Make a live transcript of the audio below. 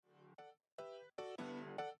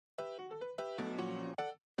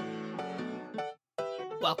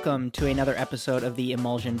Welcome to another episode of the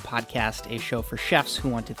Emulsion Podcast, a show for chefs who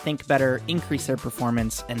want to think better, increase their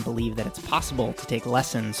performance, and believe that it's possible to take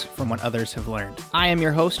lessons from what others have learned. I am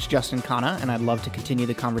your host, Justin Khanna, and I'd love to continue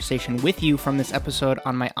the conversation with you from this episode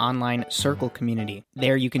on my online Circle community.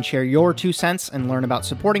 There you can share your 2 cents and learn about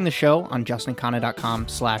supporting the show on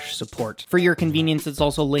justinkhanna.com/support. For your convenience, it's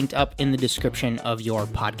also linked up in the description of your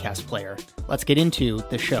podcast player. Let's get into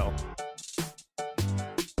the show.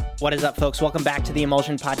 What is up, folks? Welcome back to the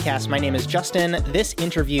Emulsion Podcast. My name is Justin. This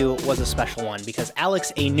interview was a special one because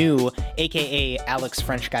Alex Anu, aka Alex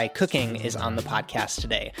French Guy Cooking, is on the podcast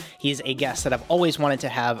today. He's a guest that I've always wanted to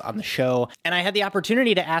have on the show, and I had the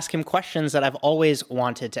opportunity to ask him questions that I've always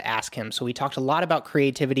wanted to ask him. So we talked a lot about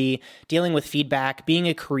creativity, dealing with feedback, being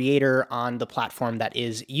a creator on the platform that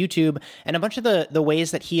is YouTube, and a bunch of the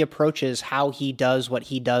ways that he approaches how he does what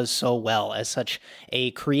he does so well as such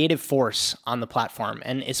a creative force on the platform,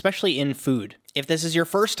 and especially in food. If this is your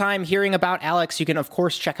first time hearing about Alex, you can of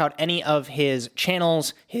course check out any of his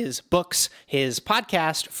channels, his books, his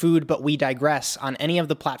podcast, Food But We Digress, on any of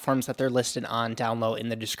the platforms that they're listed on down low in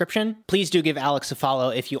the description. Please do give Alex a follow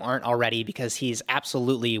if you aren't already, because he's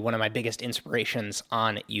absolutely one of my biggest inspirations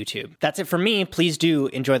on YouTube. That's it for me. Please do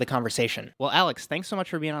enjoy the conversation. Well, Alex, thanks so much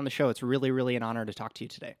for being on the show. It's really an honor to talk to you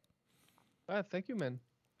today. Thank you, man.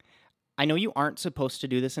 I know you aren't supposed to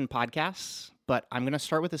do this in podcasts, but I'm going to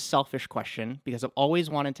start with a selfish question because I've always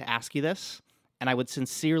wanted to ask you this, and I would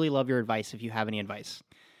sincerely love your advice if you have any advice.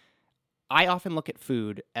 I often look at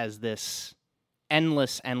food as this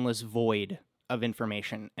endless void of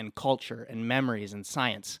information and culture and memories and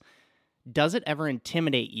science. Does it ever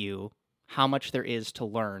intimidate you how much there is to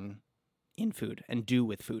learn in food and do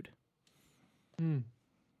with food?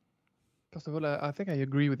 First of all, I think I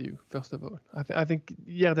agree with you, first of all. I think,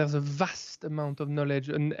 there's a vast amount of knowledge,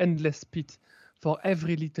 an endless pit for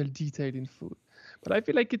every little detail in food. But I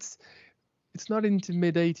feel like it's not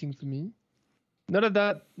intimidating for me. Not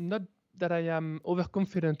that I am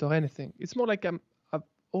overconfident or anything. It's more like I've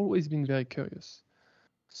always been very curious.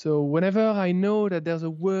 So whenever I know that there's a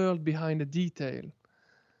world behind a detail,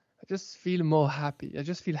 I just feel more happy. I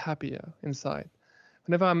just feel happier inside.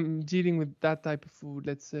 Whenever I'm dealing with that type of food,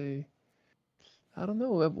 let's say, I don't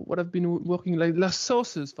know what I've been working like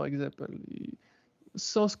sauces, for example.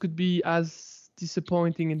 Sauce could be as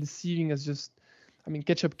disappointing and deceiving as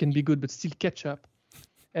ketchup can be good, but still ketchup.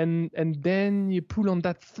 And then you pull on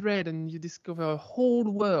that thread and you discover a whole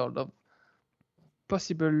world of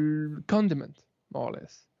possible condiment, more or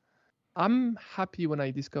less. I'm happy when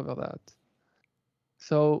I discover that.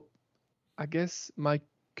 So I guess my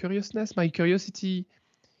curiosity,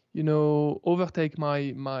 overtake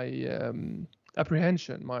my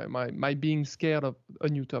apprehension, my being scared of a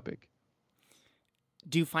new topic.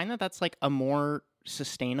 Do you find that that's like a more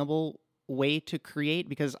sustainable way to create?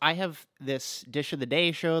 Because I have this Dish of the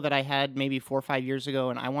Day show that I had maybe 4 or 5 years ago,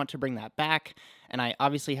 and I want to bring that back. And I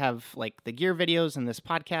obviously have like the gear videos and this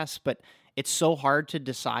podcast, but it's so hard to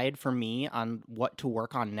decide for me on what to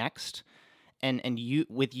work on next. And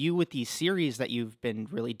with these series that you've been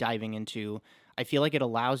really diving into, I feel like it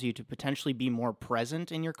allows you to potentially be more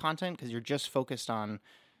present in your content because you're just focused on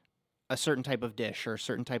a certain type of dish or a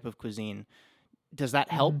certain type of cuisine. Does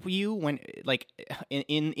that help you when, like,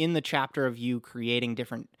 in the chapter of you creating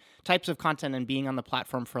different types of content and being on the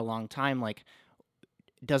platform for a long time, like,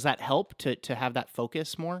 does that help to have that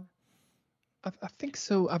focus more? I think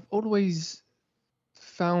so. I've always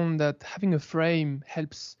found that having a frame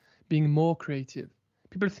helps being more creative.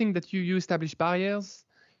 People think that you establish barriers,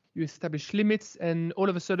 you establish limits, and all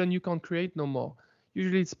of a sudden you can't create no more.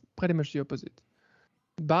 Usually it's pretty much the opposite.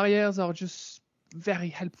 Barriers are just very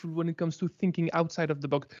helpful when it comes to thinking outside of the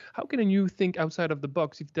box. How can you think outside of the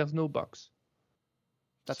box if there's no box?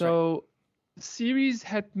 That's so right. Series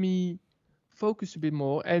help me focus a bit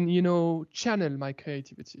more and, channel my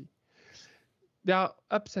creativity. There are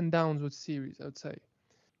ups and downs with series, I would say.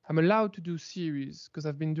 I'm allowed to do series because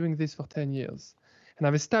I've been doing this for 10 years. And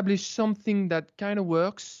I've established something that kind of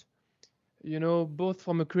works, both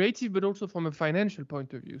from a creative but also from a financial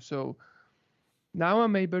point of view. So now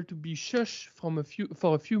I'm able to be shush for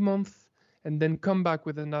a few months and then come back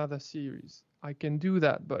with another series. I can do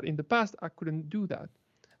that, but in the past I couldn't do that.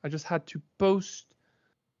 I just had to post,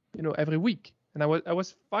 every week, and I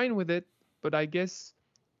was fine with it. But I guess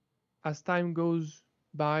as time goes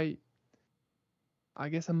by, I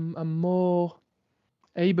guess I'm more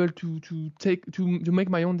able to make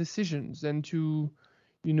my own decisions and to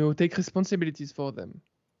take responsibilities for them.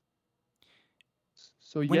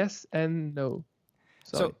 So yes and no.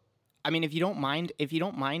 Sorry. So I mean, if you don't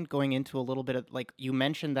mind going into a little bit of, like, you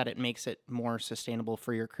mentioned that it makes it more sustainable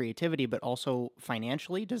for your creativity, but also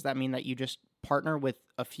financially, does that mean that you just partner with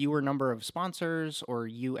a fewer number of sponsors, or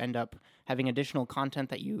you end up having additional content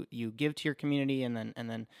that you give to your community, and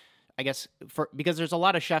then I guess because there's a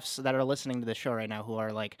lot of chefs that are listening to this show right now who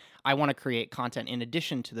are like, I want to create content in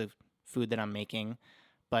addition to the food that I'm making,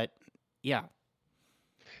 but yeah.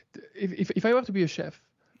 If I were to be a chef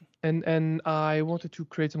and I wanted to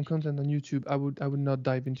create some content on YouTube, I would not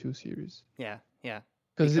dive into a series. Yeah.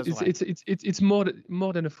 Because Because it's more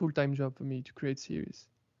than a full-time job for me to create series.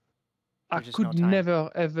 I There's just could no time. never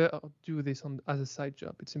ever do this as a side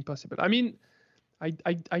job. It's impossible. I mean,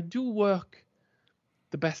 I do work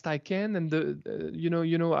the best I can, and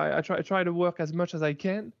I try to work as much as I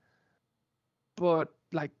can. But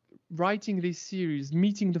like writing this series,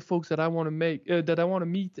 meeting the folks that I want to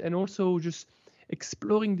meet, and also just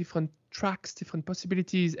exploring different tracks, different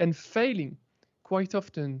possibilities, and failing quite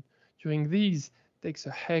often during these takes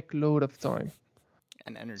a heck load of time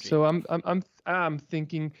and energy. So I'm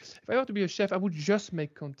thinking, if I were to be a chef, I would just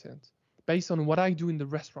make content based on what I do in the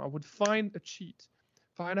restaurant. I would find a cheat,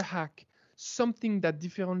 find a hack, something that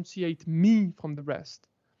differentiates me from the rest,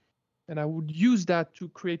 and I would use that to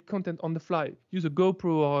create content on the fly. Use a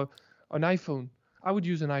GoPro or an iPhone. I would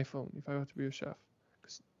use an iPhone if I were to be a chef,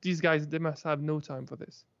 because these guys, they must have no time for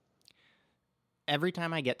this. Every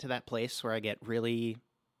time I get to that place where I get really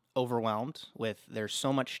overwhelmed with there's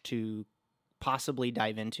so much to possibly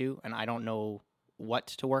dive into and I don't know what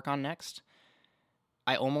to work on next,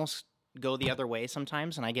 I almost go the other way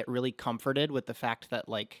sometimes, and I get really comforted with the fact that,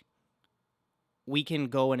 like, we can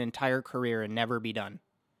go an entire career and never be done.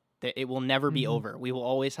 That it will never be over. We will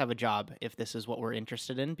always have a job if this is what we're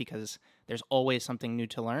interested in, because there's always something new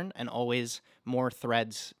to learn and always more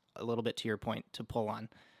threads, a little bit to your point, to pull on.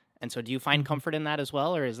 And so do you find comfort in that as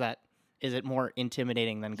well, or is it more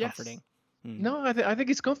intimidating than comforting? No, I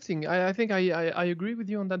think it's comforting. I think I agree with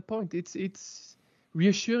you on that point. It's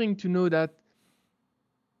reassuring to know that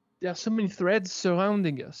there are so many threads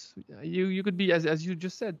surrounding us. You could be, as you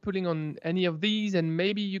just said, pulling on any of these, and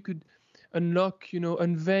maybe you could unlock,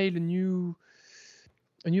 unveil a new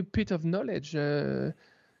pit of knowledge.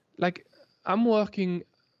 Like, I'm working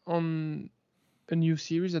on a new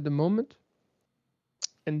series at the moment,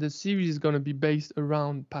 and the series is going to be based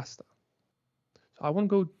around pasta. So I won't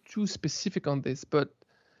go too specific on this, but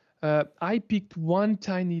I picked one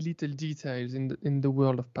tiny little details in the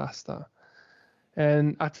world of pasta.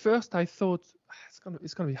 And at first I thought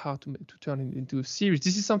it's gonna be hard to turn it into a series.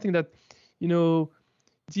 This is something that,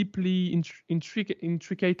 deeply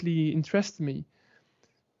intricately interests me.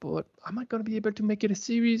 But am I gonna be able to make it a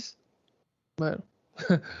series? Well,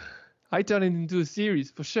 I turn it into a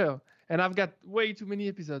series for sure, and I've got way too many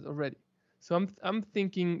episodes already. So I'm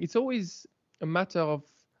thinking it's always a matter of,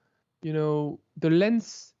 the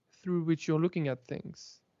lens through which you're looking at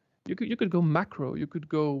things. You could go macro, you could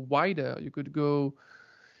go wider, you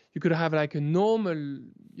could have like a normal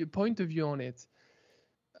point of view on it.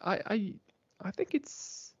 I think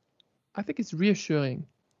it's reassuring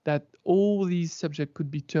that all these subjects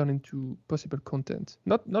could be turned into possible content.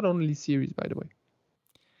 Not only series, by the way.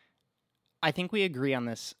 I think we agree on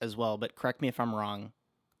this as well, but correct me if I'm wrong.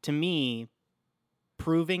 To me,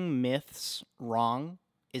 proving myths wrong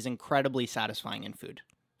is incredibly satisfying in food.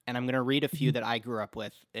 And I'm going to read a few that I grew up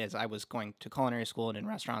with as I was going to culinary school and in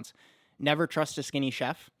restaurants. Never trust a skinny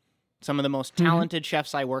chef. Some of the most talented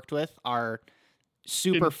chefs I worked with are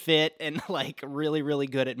super fit and like really, really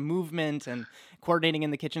good at movement and coordinating in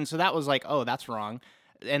the kitchen. So that was like, oh, that's wrong.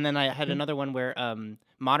 And then I had another one where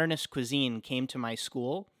Modernist Cuisine came to my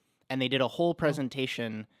school and they did a whole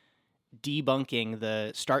presentation debunking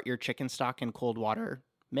the start your chicken stock in cold water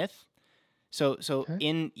myth. So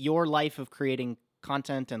in your life of creating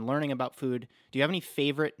content and learning about food, do you have any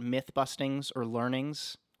favorite myth bustings or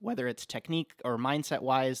learnings, whether it's technique or mindset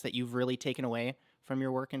wise, that you've really taken away from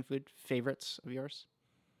your work in food? Favorites of yours?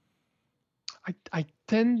 I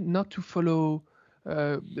tend not to follow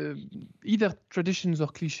either traditions or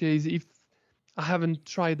cliches if I haven't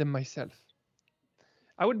tried them myself.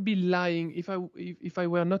 I would be lying if I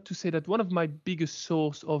were not to say that one of my biggest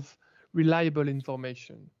source of reliable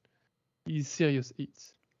information is Serious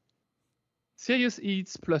Eats. Serious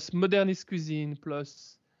Eats plus Modernist Cuisine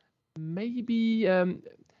plus maybe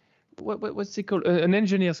what's it called? An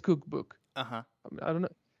engineer's cookbook. Uh-huh. I don't know.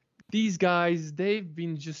 These guys, they've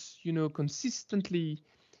been just, consistently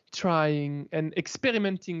trying and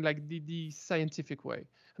experimenting like the scientific way.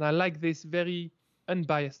 And I like this very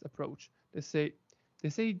unbiased approach. They say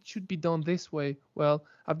it should be done this way. Well,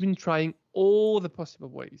 I've been trying all the possible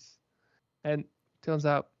ways. And turns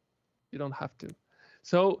out You don't have to.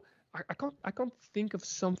 So I can't think of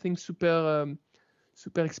something super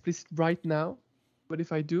explicit right now. But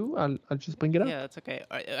if I do, I'll just bring it up. Yeah, that's okay.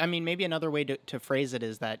 I mean, maybe another way to phrase it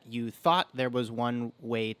is that you thought there was one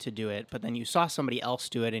way to do it, but then you saw somebody else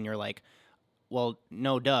do it, and you're like, well,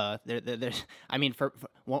 no, duh. There's, I mean, for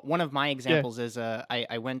one of my examples is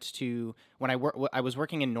I went to when I was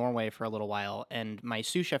working in Norway for a little while, and my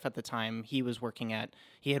sous chef at the time he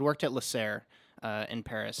had worked at Le Serre in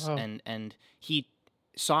Paris, Oh. and he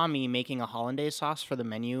saw me making a hollandaise sauce for the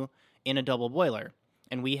menu in a double boiler.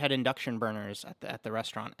 And we had induction burners at the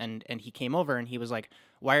restaurant, and he came over and he was like,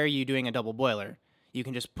 "Why are you doing a double boiler? You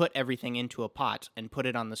can just put everything into a pot and put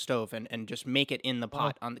it on the stove and just make it in the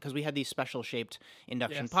pot because we had these special shaped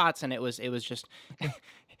induction pots, and it was just."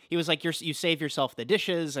 He was like, "You save yourself the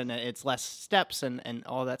dishes, and it's less steps and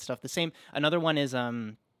all that stuff." The same. Another one is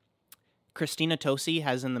Christina Tosi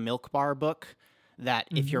has in the Milk Bar book that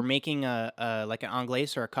if you're making a like an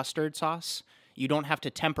anglaise or a custard sauce, you don't have to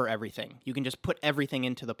temper everything. You can just put everything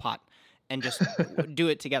into the pot and just do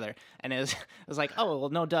it together. And it was like, oh, well,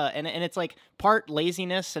 no, duh. And it's like part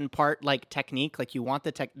laziness and part like technique. Like you want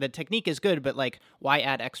the technique is good, but like why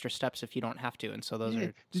add extra steps if you don't have to? And so those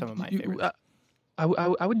are some of my favorites.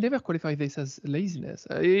 I would never qualify this as laziness.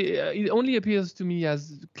 It only appears to me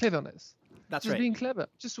as cleverness. That's just right. being clever.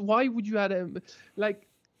 Just why would you add like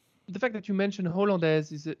the fact that you mentioned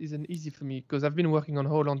hollandaise is an easy for me because I've been working on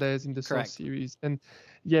hollandaise in the sauce series, and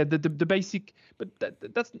yeah, the basic, but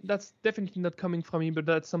that's definitely not coming from me, but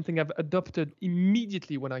that's something I've adopted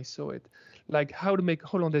immediately when I saw it, like how to make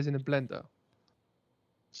hollandaise in a blender.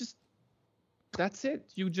 Just that's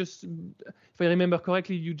it. You just, if I remember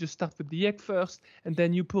correctly, you just start with the egg first, and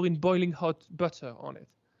then you pour in boiling hot butter on it.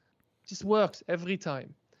 It just works every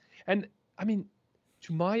time, and I mean,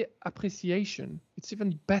 to my appreciation, it's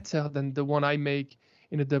even better than the one I make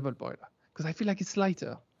in a double boiler because I feel like it's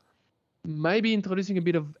lighter. Maybe introducing a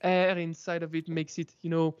bit of air inside of it makes it,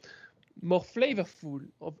 more flavorful.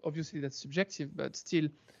 Obviously, that's subjective, but still,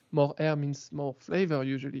 more air means more flavor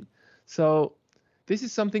usually. So this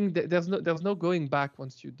is something that there's no going back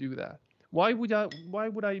once you do that. Why would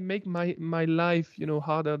I make my life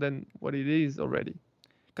harder than what it is already?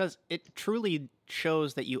 Because it truly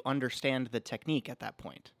shows that you understand the technique at that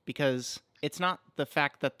point. Because it's not the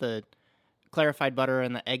fact that the clarified butter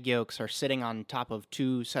and the egg yolks are sitting on top of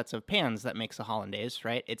two sets of pans that makes a hollandaise,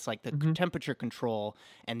 right? It's like the temperature control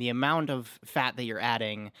and the amount of fat that you're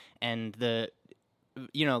adding and the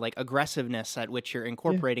like aggressiveness at which you're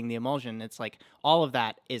incorporating the emulsion. It's like all of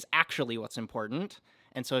that is actually what's important.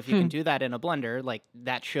 And so if you can do that in a blender, like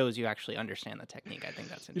that shows you actually understand the technique. I think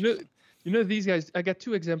that's interesting. These guys, I got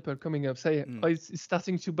two examples coming up. It's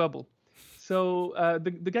starting to bubble. So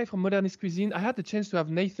the guy from Modernist Cuisine, I had the chance to have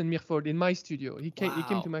Nathan Mirford in my studio. He came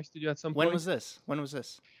to my studio at some point. When was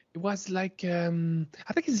this? It was like, I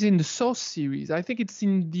think it's in the sauce series. I think it's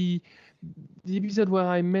in the episode where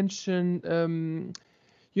I mentioned,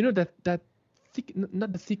 that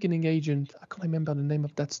not the thickening agent. I can't remember the name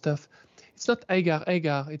of that stuff. It's not agar.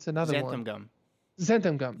 It's another one. Xanthan gum.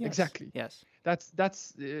 Xanthan gum, yes. Exactly. Yes. That's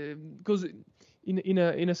because in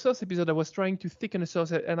a sauce episode I was trying to thicken a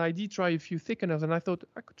sauce, and I did try a few thickeners, and I thought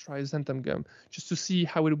I could try xanthan gum just to see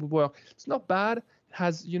how it would work. It's not bad. It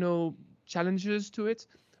has challenges to it,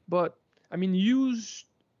 but I mean used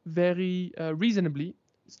very reasonably,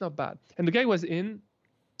 it's not bad. And the guy was in,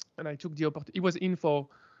 and I took the opportunity. He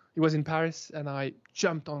was in Paris, and I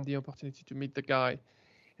jumped on the opportunity to meet the guy,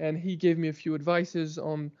 and he gave me a few advices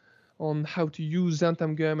on how to use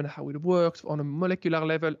xanthan gum and how it works on a molecular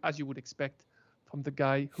level, as you would expect from the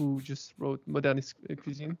guy who just wrote Modernist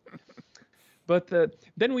Cuisine. But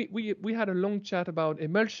then we had a long chat about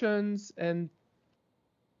emulsions, and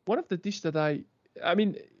one of the dishes that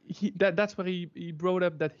that's where he brought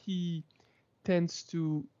up that he tends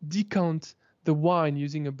to decant the wine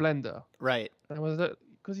using a blender. Right. And I was like,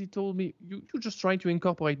 because he told me, you're just trying to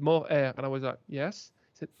incorporate more air. And I was like, yes.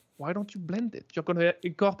 He said, why don't you blend it? You're going to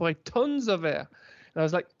incorporate tons of air. And I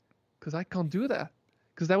was like, because I can't do that.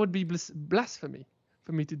 Because that would be blasphemy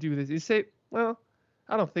for me to do this. He said, well,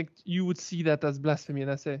 I don't think you would see that as blasphemy.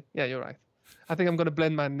 And I say, yeah, you're right. I think I'm going to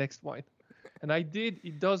blend my next wine. And I did.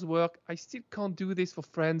 It does work. I still can't do this for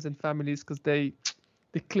friends and families because they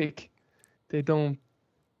click. They don't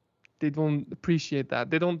appreciate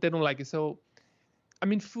that. They don't like it. So, I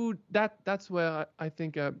mean, food, that's where I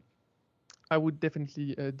think I would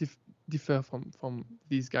definitely differ from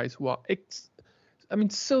these guys who are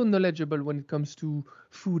so knowledgeable when it comes to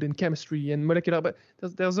food and chemistry and molecular, but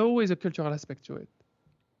there's always a cultural aspect to it.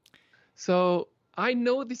 So I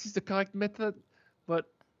know this is the correct method, but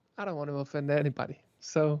I don't want to offend anybody.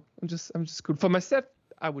 So I'm just cool. For myself,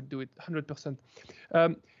 I would do it 100%.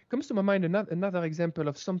 Comes to my mind another example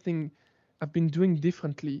of something I've been doing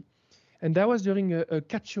differently, and that was during a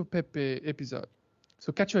cacio e pepe episode.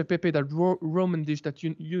 So cacio e pepe, that Roman dish that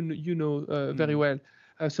you know very well.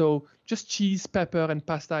 So just cheese, pepper, and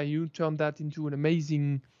pasta. You turn that into an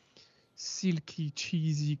amazing, silky,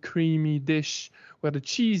 cheesy, creamy dish where the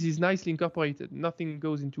cheese is nicely incorporated. Nothing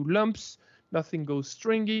goes into lumps. Nothing goes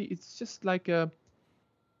stringy. It's just like a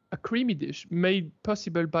creamy dish made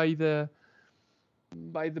possible by the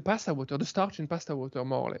pasta water, the starch in pasta water,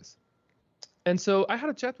 more or less. And so I had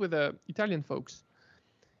a chat with Italian folks,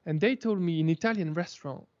 and they told me in Italian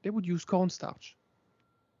restaurant they would use cornstarch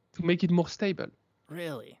to make it more stable.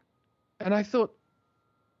 Really? And I thought,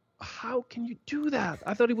 how can you do that?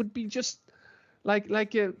 I thought it would be just like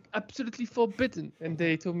absolutely forbidden. And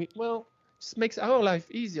they told me, well, it just makes our life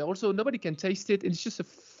easier. Also, nobody can taste it. It's just a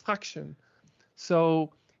fraction.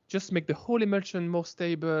 So just make the whole emulsion more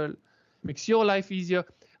stable, makes your life easier.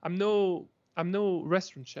 I'm no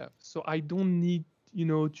restaurant chef, so I don't need,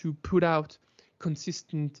 to put out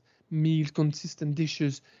consistent meals, consistent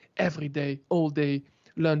dishes every day, all day,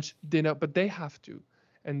 lunch, dinner, but they have to.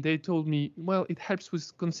 And they told me, well, it helps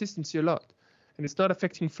with consistency a lot, and it's not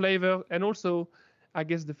affecting flavor. And also, I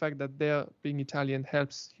guess the fact that they're being Italian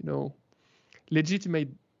helps, legitimate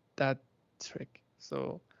that trick.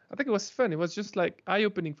 So I think it was fun. It was just like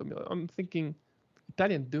eye-opening for me. I'm thinking,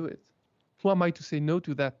 Italian, do it. Who am I to say no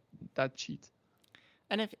to that cheat?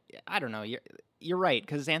 And if I don't know, you're right,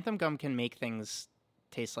 because xanthan gum can make things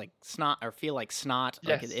taste like snot or feel like snot.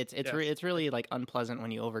 Yes, Like it's yes. it's really like unpleasant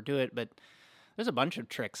when you overdo it. But there's a bunch of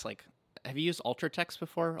tricks. Like, have you used Ultratex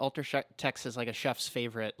before? Ultratex is like a chef's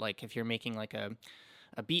favorite. Like if you're making like a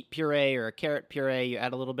beet puree or a carrot puree, you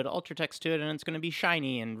add a little bit of Ultratex to it, and it's going to be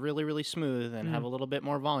shiny and really, really smooth and have a little bit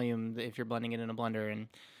more volume if you're blending it in a blender. And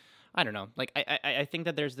I don't know. Like I think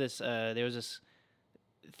that there was this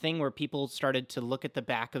thing where people started to look at the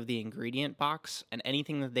back of the ingredient box, and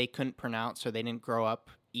anything that they couldn't pronounce or they didn't grow up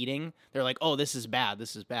eating, they're like, oh, this is bad.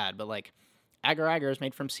 But like agar-agar is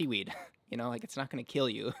made from seaweed. Like it's not going to kill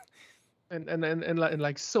you. And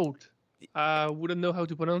like salt. I wouldn't know how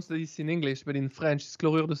to pronounce this in English, but in French, it's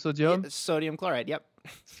chlorure de sodium. Yeah, sodium chloride, yep.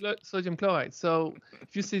 Sodium chloride. So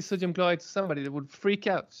if you say sodium chloride to somebody, they would freak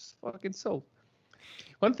out. It's fucking salt.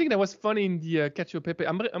 One thing that was funny in the cacio e pepe,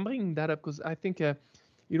 I'm bringing that up because I think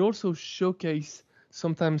it also showcases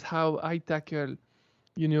sometimes how I tackle,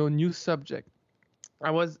 new subject.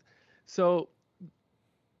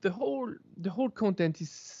 The whole content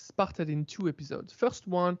is parted in 2 episodes. First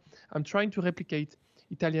one, I'm trying to replicate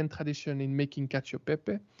Italian tradition in making cacio e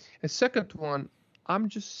pepe. A second one, I'm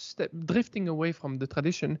just drifting away from the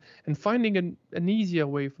tradition and finding an easier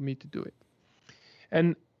way for me to do it.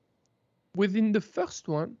 And within the first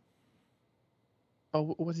one,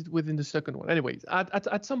 or was it within the second one? Anyways,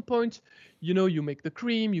 at some point, you make the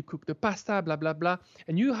cream, you cook the pasta, blah, blah, blah,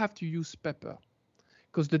 and you have to use pepper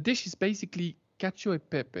because the dish is basically cacio e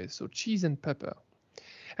pepe, so cheese and pepper.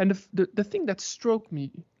 And the thing that struck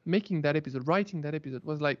me making that episode, writing that episode,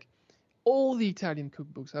 was like all the Italian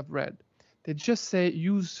cookbooks I've read, they just say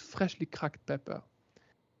use freshly cracked pepper.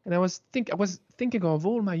 And I was thinking of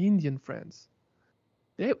all my Indian friends.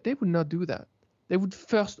 They would not do that. They would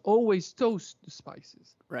first always toast the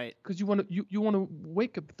spices, right? Because you want to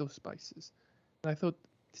wake up those spices. And I thought,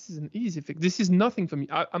 this is an easy fix. This is nothing for me.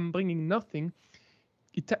 I'm bringing nothing.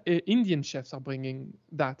 Indian chefs are bringing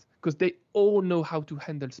that because they all know how to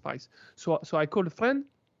handle spice. So I called a friend,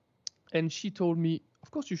 and she told me,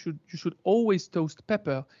 of course you should always toast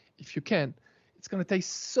pepper if you can. It's gonna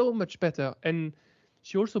taste so much better. And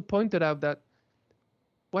she also pointed out that,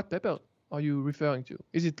 what pepper are you referring to?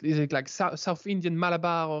 Is it like South Indian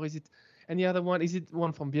Malabar, or is it any other one? Is it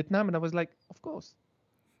one from Vietnam? And I was like, of course.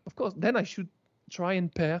 Then I should try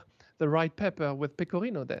and pair the right pepper with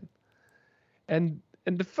pecorino then. And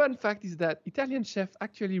the fun fact is that Italian chefs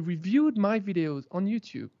actually reviewed my videos on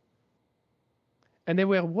YouTube. And they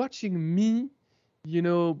were watching me,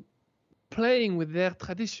 playing with their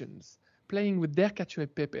traditions, playing with their cacio e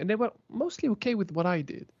pepe. And they were mostly okay with what I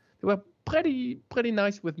did. They were pretty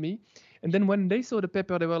nice with me. And then when they saw the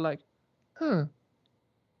pepper, they were like, huh,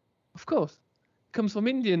 of course. It comes from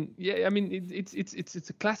Indian. Yeah, I mean, it's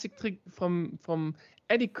a classic trick from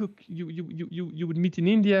any cook you would meet in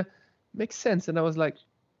India. Makes sense. And I was like,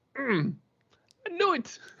 I knew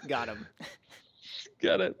it. Got him.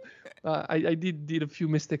 Got it. I did a few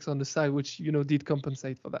mistakes on the side, which did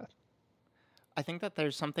compensate for that. I think that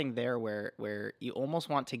there's something there where you almost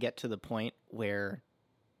want to get to the point where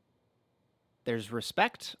there's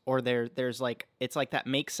respect, or there's like, it's like that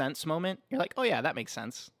makes sense moment. You're like, oh yeah, that makes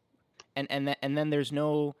sense. And then there's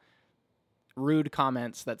no rude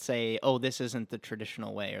comments that say, oh, this isn't the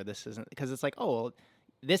traditional way, or this isn't, because it's like, oh, well,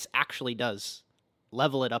 this actually does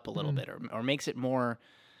level it up a little bit, or makes it more,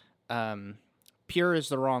 pure is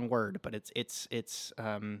the wrong word, but it's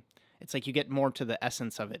like you get more to the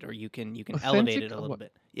essence of it, or you can elevate it a little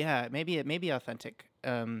bit. Yeah, maybe authentic.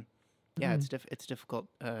 Yeah, it's difficult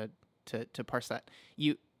to parse that.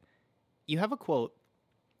 You have a quote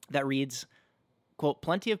that reads, quote,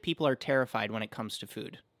 "Plenty of people are terrified when it comes to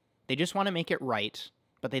food. They just want to make it right,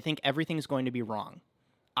 but they think everything's going to be wrong.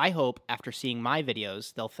 I hope after seeing my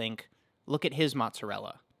videos, they'll think, look at his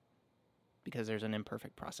mozzarella, because there's an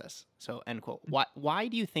imperfect process." So, end quote. Why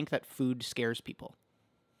do you think that food scares people?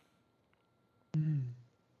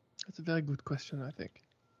 That's a very good question, I think.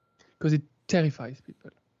 Because it terrifies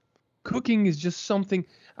people. Cooking is just something...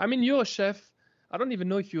 I mean, you're a chef. I don't even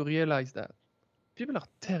know if you realize that. People are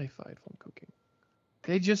terrified from cooking.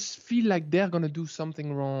 They just feel like they're going to do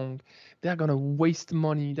something wrong. They're going to waste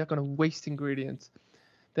money. They're going to waste ingredients.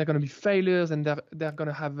 They're going to be failures, and they're going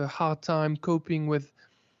to have a hard time coping with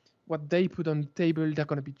what they put on the table. They're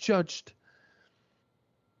going to be judged.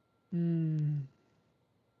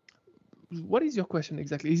 What is your question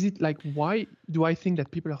exactly? Is it like, why do I think that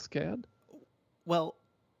people are scared? Well,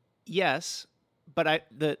 yes, but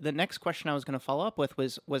the next question I was going to follow up with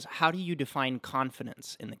was how do you define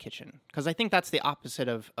confidence in the kitchen? Because I think that's the opposite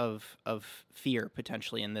of fear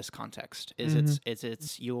potentially in this context.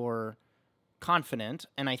 It's you're confident,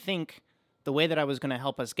 and I think the way that I was going to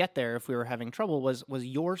help us get there if we were having trouble was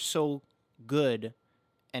you're so good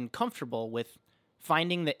and comfortable with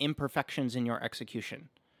finding the imperfections in your execution,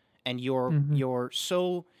 and you're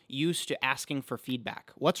so used to asking for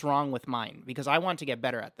feedback. What's wrong with mine? Because I want to get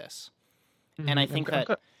better at this. And I think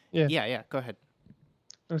that... Yeah, go ahead.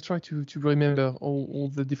 I'll try to remember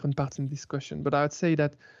all the different parts in this question. But I would say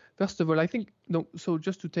that, first of all, I think... No, so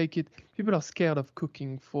just to take it, people are scared of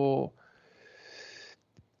cooking for...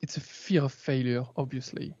 It's a fear of failure,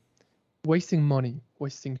 obviously. Wasting money,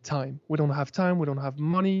 wasting time. We don't have time, we don't have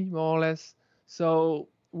money, more or less. So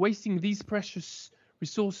wasting these precious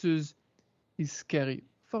resources is scary,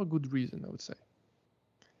 for a good reason, I would say.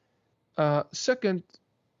 Second,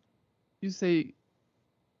 you say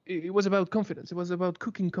it was about confidence. It was about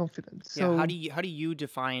cooking confidence. Yeah, so how do you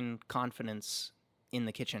define confidence in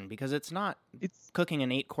the kitchen? Because it's cooking an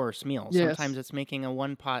 8-course meal. Yes. Sometimes it's making a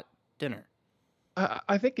 1-pot dinner.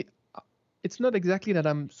 I think it's not exactly that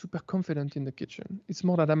I'm super confident in the kitchen. It's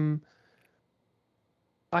more that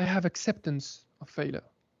I have acceptance of failure.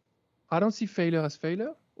 I don't see failure as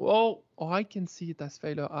failure, or I can see it as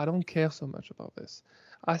failure. I don't care so much about this.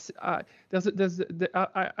 I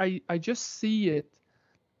just see it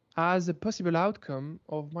as a possible outcome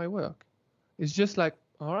of my work. It's just like,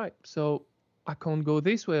 all right, so I can't go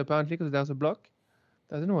this way apparently because there's a block.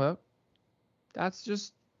 Doesn't work. That's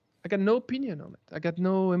just, I got no opinion on it. I got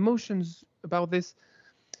no emotions about this.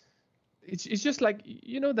 It's just like,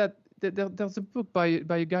 you know, that there's a book by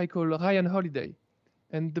a guy called Ryan Holiday,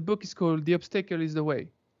 and the book is called The Obstacle is the Way.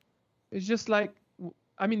 It's just like,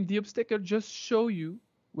 I mean, the obstacle just show you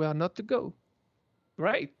where not to go.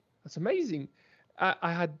 Right? That's amazing.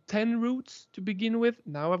 I had 10 routes to begin with.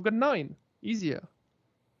 Now I've got 9. Easier.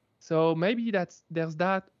 So maybe there's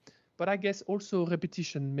that. But I guess also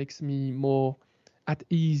repetition makes me more at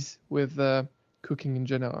ease with cooking in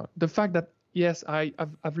general. The fact that, yes,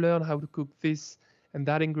 I've learned how to cook this and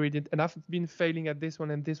that ingredient, and I've been failing at this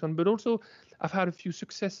one and this one, but also I've had a few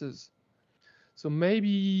successes. So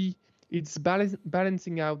maybe it's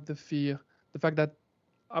balancing out the fear, the fact that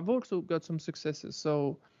I've also got some successes.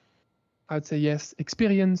 So I'd say yes,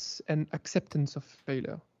 experience and acceptance of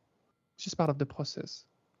failure. It's just part of the process.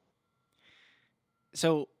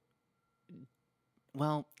 So,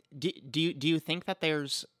 well, do you think that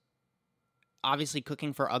there's, obviously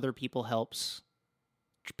cooking for other people helps,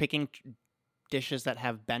 picking dishes that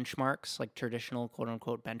have benchmarks, like traditional quote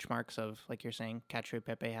unquote benchmarks of, like you're saying, cacio e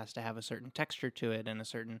pepe has to have a certain texture to it and a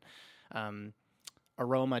certain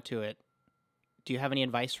aroma to it. Do you have any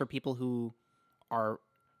advice for people who are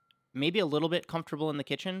maybe a little bit comfortable in the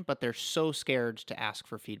kitchen, but they're so scared to ask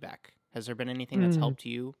for feedback? Has there been anything that's helped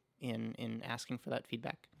you in asking for that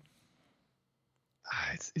feedback?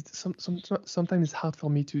 Sometimes it's hard for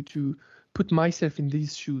me to put myself in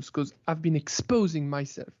these shoes, because I've been exposing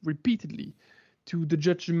myself repeatedly to the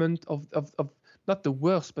judgment of not the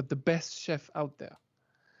worst, but the best chef out there.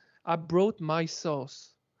 I brought my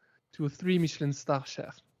sauce to a 3 Michelin star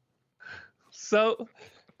chef. So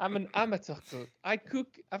I'm an amateur cook.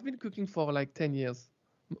 I've been cooking for like 10 years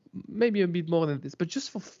maybe a bit more than this, but just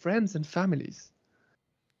for friends and families.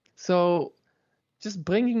 So just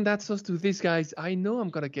bringing that sauce to these guys, I know I'm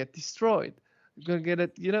gonna get destroyed. I'm gonna get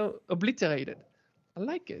it, obliterated. I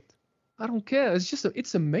like it. I don't care.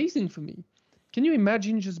 It's amazing for me. Can you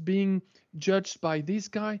imagine just being judged by this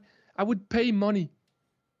guy? I would pay money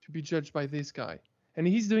to be judged by this guy, and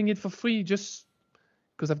he's doing it for free just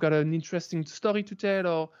because I've got an interesting story to tell,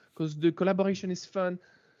 or because the collaboration is fun.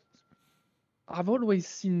 I've always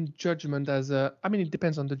seen judgment as I mean, it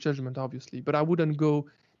depends on the judgment, obviously, but I wouldn't go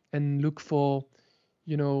and look for,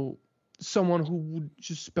 someone who would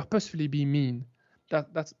just purposefully be mean.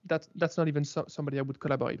 That's not even somebody I would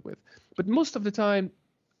collaborate with. But most of the time,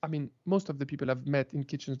 I mean, most of the people I've met in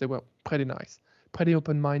kitchens, they were pretty nice, pretty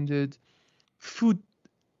open-minded. Food,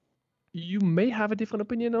 you may have a different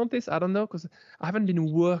opinion on this. I don't know, because I haven't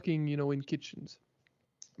been working, in kitchens.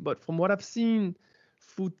 But from what I've seen,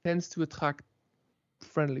 food tends to attract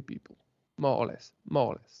friendly people, more or less.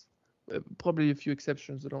 Probably a few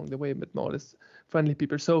exceptions along the way, but more or less friendly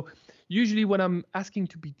people. So usually when I'm asking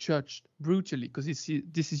to be judged brutally, because this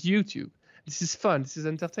is YouTube, this is fun, this is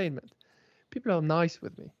entertainment, people are nice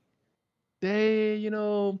with me. They,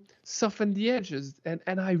 soften the edges, and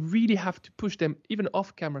I really have to push them, even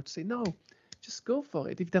off camera, to say, no, just go for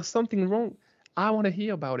it. If there's something wrong, I want to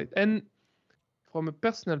hear about it. And from a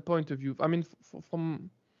personal point of view, I mean, from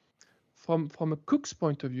a cook's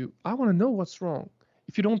point of view, I want to know what's wrong.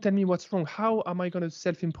 If you don't tell me what's wrong, how am I going to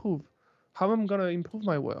self-improve? How am I going to improve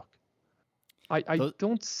my work? I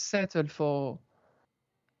don't settle for,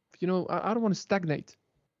 I don't want to stagnate.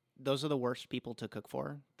 Those are the worst people to cook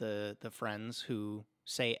for, the friends who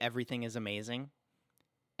say everything is amazing.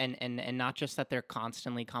 And not just that they're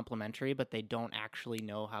constantly complimentary, but they don't actually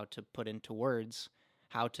know how to put into words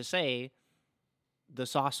how to say the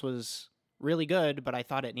sauce was really good, but I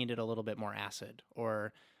thought it needed a little bit more acid,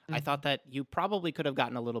 or I thought that you probably could have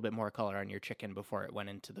gotten a little bit more color on your chicken before it went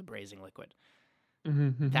into the braising liquid.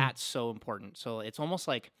 That's so important. So it's almost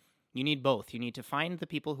like you need both. You need to find the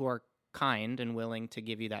people who are kind and willing to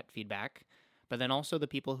give you that feedback, but then also the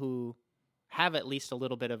people who have at least a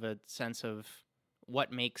little bit of a sense of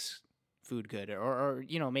what makes food good, or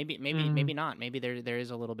maybe not. Maybe there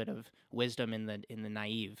is a little bit of wisdom in the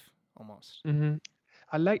naive almost.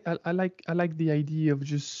 I like the idea of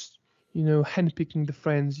just handpicking the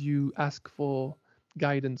friends you ask for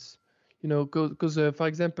guidance. Because for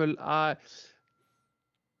example, I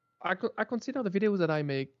consider the videos that I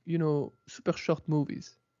make, super short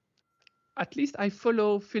movies. At least I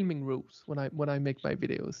follow filming rules when I make my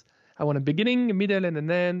videos. I want a beginning, a middle, and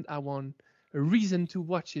an end. I want a reason to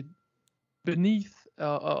watch it beneath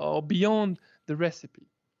or beyond the recipe.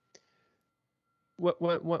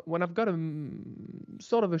 When I've got a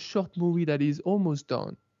sort of a short movie that is almost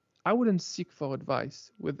done, I wouldn't seek for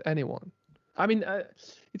advice with anyone. I mean,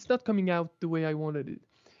 it's not coming out the way I wanted it.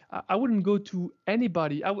 I wouldn't go to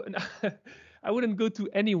anybody. I wouldn't go to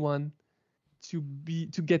anyone to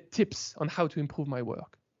get tips on how to improve my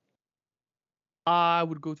work. I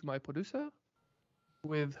would go to my producer,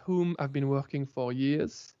 with whom I've been working for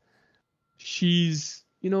years. She's,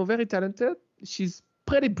 very talented. She's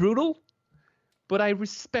pretty brutal, but I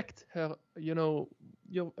respect her,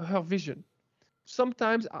 her vision.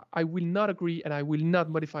 Sometimes I will not agree and I will not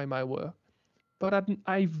modify my work, but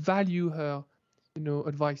I value her,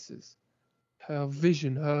 advices, her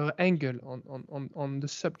vision, her angle on the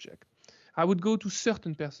subject. I would go to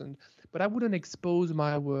certain persons, but I wouldn't expose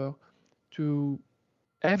my work to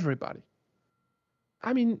everybody.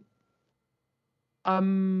 I mean, I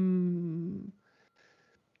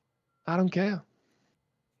don't care.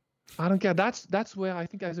 That's where I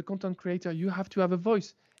think as a content creator, you have to have a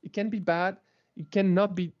voice. It can be bad. It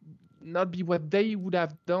cannot be not be what they would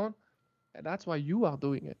have done. And that's why you are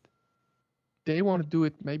doing it. They want to do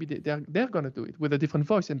it. Maybe they're going to do it with a different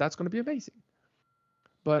voice, and that's going to be amazing.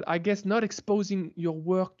 But I guess not exposing your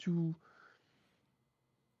work to,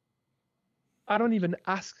 I don't even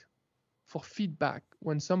ask for feedback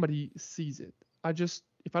when somebody sees it.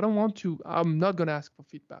 If I don't want to, I'm not going to ask for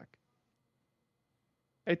feedback.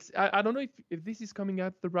 I don't know if this is coming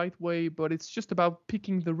out the right way, but it's just about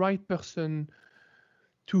picking the right person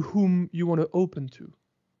to whom you want to open to.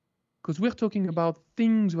 Because we're talking about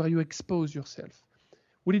things where you expose yourself.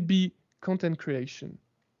 Would it be content creation?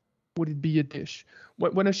 Would it be a dish?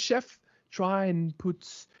 When a chef try and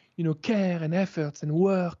puts, care and efforts and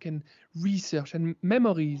work and research and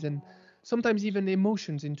memories and sometimes even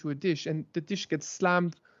emotions into a dish, and the dish gets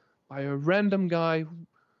slammed by a random guy who,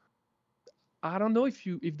 I don't know if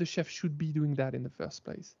the chef should be doing that in the first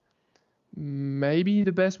place. maybe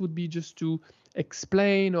the best would be just to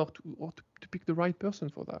explain or to pick the right person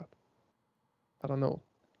for that. I don't know.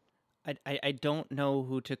 I don't know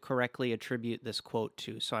who to correctly attribute this quote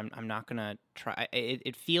to, so I'm not gonna try.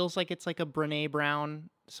 It feels like it's like a Brene Brown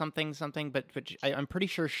something, but I'm pretty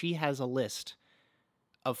sure she has a list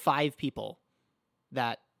of 5 people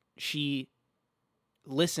that she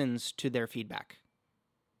listens to their feedback.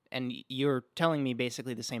 And you're telling me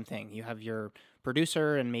basically the same thing. You have your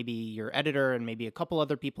producer and maybe your editor and maybe a couple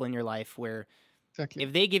other people in your life where Exactly.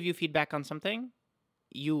 if they give you feedback on something,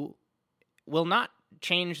 you will not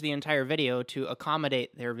change the entire video to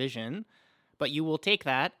accommodate their vision, but you will take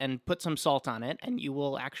that and put some salt on it, and you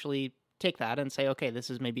will actually take that and say, okay, this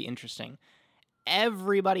is maybe interesting.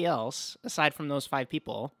 Everybody else, aside from those 5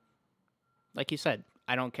 people, like you said,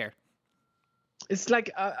 I don't care. It's like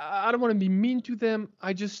I don't want to be mean to them.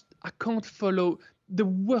 I can't follow. The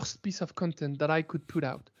worst piece of content that I could put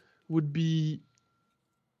out would be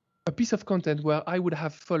a piece of content where I would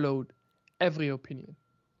have followed every opinion.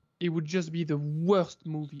 It would just be the worst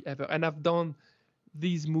movie ever. And I've done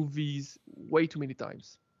these movies way too many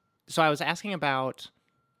times. So I was asking about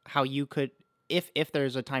how you could, if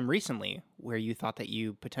there's a time recently where you thought that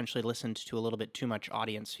you potentially listened to a little bit too much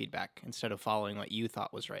audience feedback instead of following what you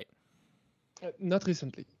thought was right. Not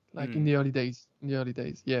recently, like in the early days.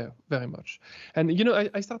 Yeah, very much. And,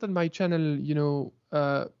 I started my channel,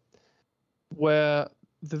 where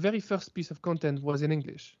the very first piece of content was in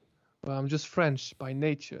English. Well, I'm just French by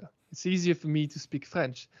nature. It's easier for me to speak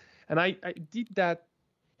French. And I did that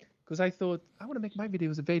because I thought I want to make my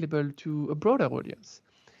videos available to a broader audience,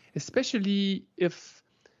 especially if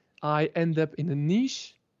I end up in a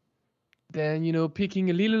niche, then,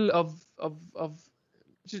 picking a little of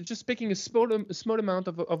just picking a small amount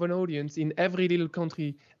of an audience in every little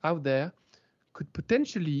country out there could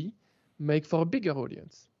potentially make for a bigger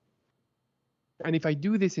audience. And if I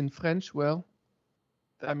do this in French, well,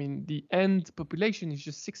 I mean, the end population is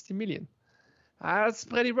just 60 million. That's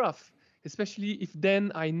pretty rough, especially if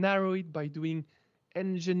then I narrow it by doing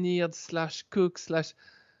engineered /cook/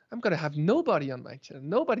 I'm going to have nobody on my channel.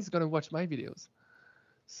 Nobody's going to watch my videos.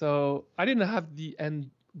 So I didn't have the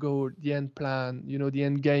end goal, the end plan, the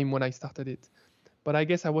end game when I started it. But I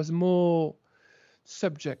guess I was more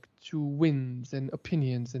subject to winds and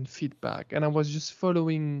opinions and feedback. And I was just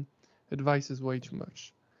following advices way too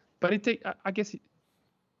much. But I guess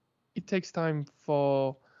it takes time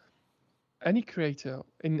for any creator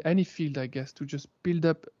in any field, I guess, to just build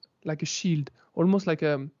up like a shield, almost like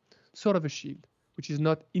a sort of a shield, which is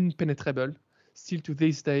not impenetrable. Still to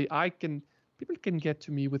this day, people can get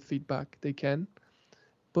to me with feedback, they can.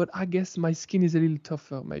 But I guess my skin is a little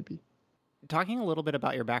tougher, maybe. Talking a little bit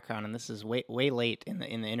about your background, and this is way late in the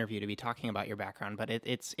interview to be talking about your background, but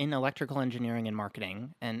it's in electrical engineering and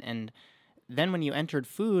marketing, and then when you entered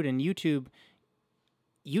food and YouTube,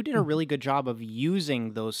 you did a really good job of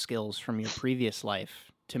using those skills from your previous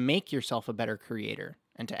life to make yourself a better creator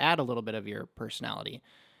and to add a little bit of your personality,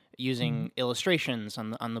 using illustrations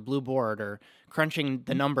on the blue board or crunching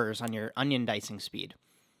the numbers on your onion dicing speed.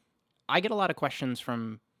 I get a lot of questions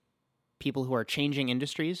from people who are changing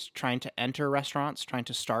industries, trying to enter restaurants, trying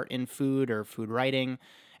to start in food or food writing,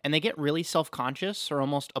 and they get really self-conscious or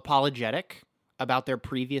almost apologetic about their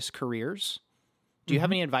previous careers. Do you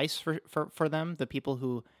have any advice for them, the people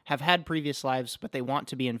who have had previous lives, but they want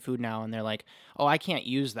to be in food now, and they're like, "Oh, I can't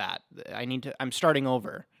use that. I'm starting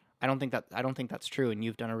over." I don't think that's true, and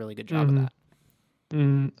you've done a really good job of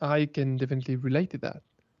that. I can definitely relate to that.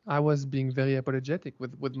 I was being very apologetic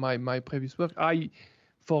with my previous work.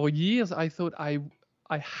 For years, I thought I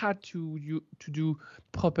had to do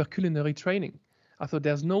proper culinary training. I thought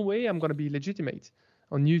there's no way I'm going to be legitimate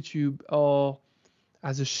on YouTube or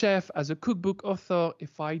as a chef, as a cookbook author,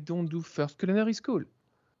 if I don't do first culinary school.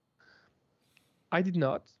 I did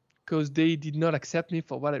not, because they did not accept me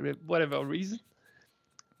for whatever reason.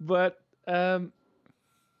 But I'm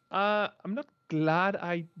not glad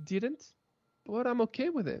I didn't, but I'm okay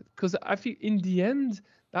with it, because I feel in the end,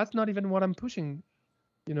 that's not even what I'm pushing.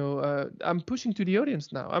 I'm pushing to the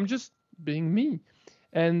audience now. I'm just being me.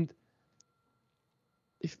 And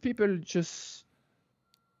if people just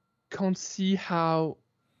can't see how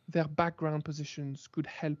their background positions could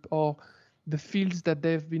help, or the fields that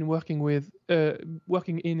they've been working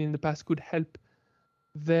in the past could help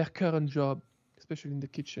their current job, especially in the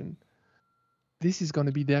kitchen, this is going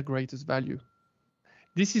to be their greatest value.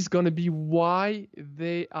 This is going to be why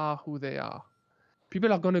they are who they are.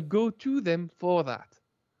 People are going to go to them for that.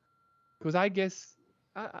 Because I guess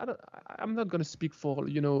I'm not going to speak for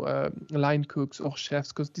line cooks or chefs,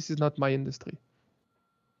 because this is not my industry.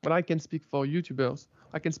 but I can speak for YouTubers.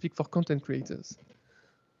 I can speak for content creators.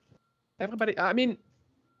 Everybody, I mean,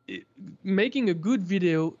 making a good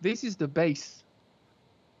video, this is the base.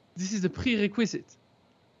 This is the prerequisite.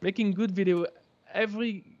 Making good video,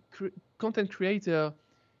 every content creator,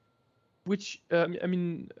 which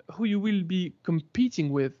who you will be competing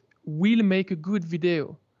with, will make a good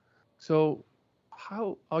video. So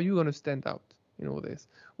how are you going to stand out in all this?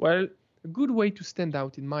 Well, a good way to stand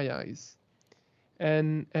out in my eyes,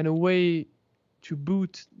 and a way to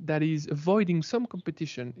boot that is avoiding some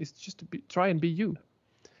competition, is just to try and be you,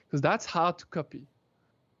 because that's hard to copy.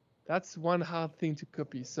 That's one hard thing to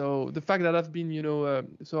copy. So the fact that I've been,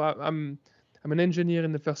 I'm an engineer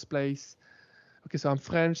in the first place. Okay, so I'm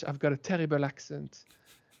French. I've got a terrible accent,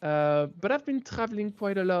 but I've been traveling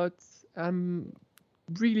quite a lot. I'm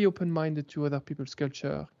really open-minded to other people's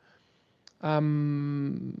culture.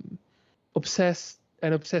 I'm obsessed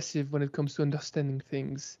and obsessive when it comes to understanding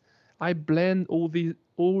things. I blend all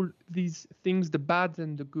these things, the bad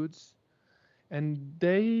and the goods, and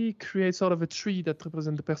they create sort of a tree that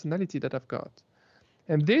represents the personality that I've got.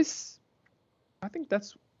 And this, I think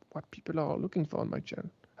that's what people are looking for on my channel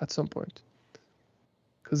at some point.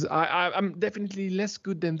 Because I'm definitely less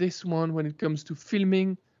good than this one when it comes to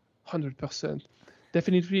filming, 100%.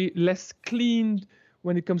 Definitely less clean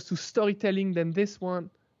when it comes to storytelling than this one,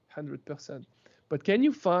 100%. But can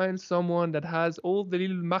you find someone that has all the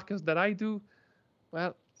little markers that I do?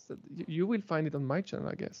 Well, so you will find it on my channel,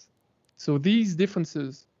 I guess. So these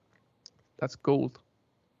differences, that's gold.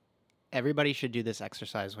 Everybody should do this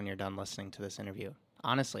exercise when you're done listening to this interview.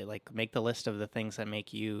 Honestly, like, make the list of the things that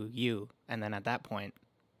make you you, and then at that point,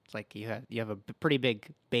 it's like you have a pretty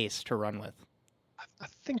big base to run with. I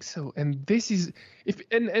think so. And this is, if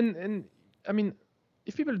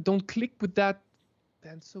people don't click with that,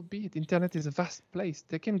 then so be it. Internet is a vast place.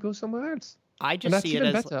 They can go somewhere else. I just see it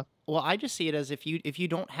as better. Well, I just see it as if you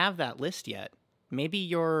don't have that list yet. Maybe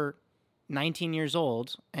you're 19 years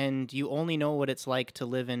old and you only know what it's like to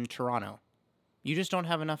live in Toronto. You just don't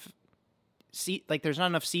have enough there's not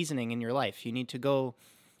enough seasoning in your life. You need to go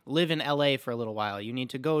live in LA for a little while. You need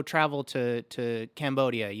to go travel to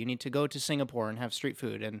Cambodia. You need to go to Singapore and have street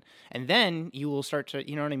food, and then you will start to,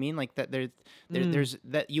 you know what I mean? Like that there's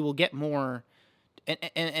that you will get more.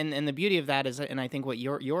 And the beauty of that is, and I think what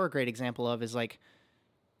you're a great example of is, like,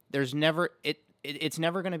 there's never it's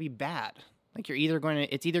never going to be bad. Like,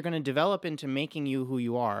 it's either going to develop into making you who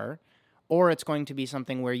you are, or it's going to be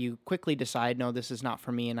something where you quickly decide, no, this is not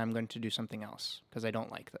for me, and I'm going to do something else because I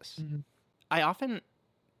don't like this. Mm-hmm. I often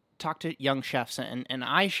talk to young chefs, and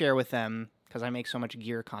I share with them, because I make so much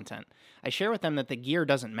gear content, I share with them that the gear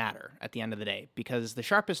doesn't matter at the end of the day, because the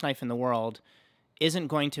sharpest knife in the world isn't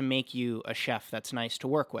going to make you a chef that's nice to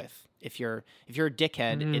work with. If you're a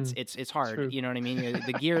dickhead, it's hard. True. You know what I mean?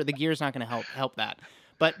 The gear is not going to help that.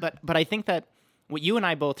 But I think that what you and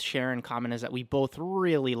I both share in common is that we both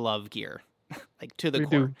really love gear, like to the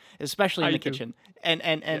core, especially in the kitchen. And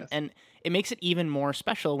yes. And it makes it even more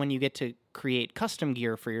special when you get to create custom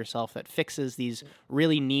gear for yourself that fixes these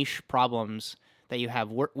really niche problems that you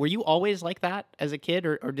have. Were you always like that as a kid,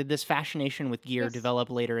 or did this fascination with gear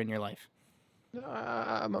develop later in your life?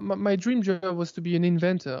 My dream job was to be an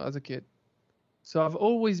inventor as a kid. So I've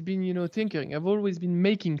always been, tinkering. I've always been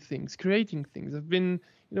making things, creating things. I've been,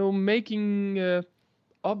 making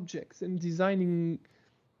objects and designing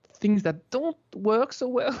things that don't work so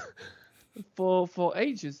well for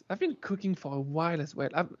ages. I've been cooking for a while as well.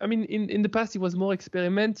 In the past, it was more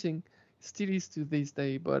experimenting. Still is to this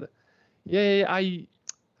day. But gear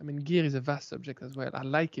is a vast subject as well. I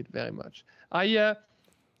like it very much. I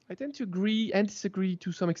tend to agree and disagree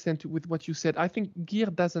to some extent with what you said. I think gear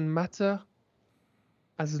doesn't matter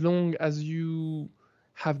as long as you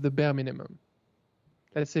have the bare minimum.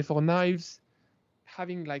 Let's say for knives,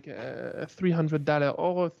 having like a $300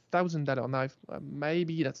 or $1,000 knife,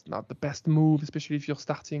 maybe that's not the best move, especially if you're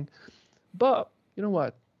starting. But you know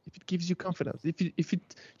what? If it gives you confidence, if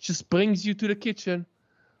it just brings you to the kitchen,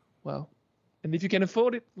 well, and if you can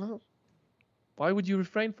afford it, well, why would you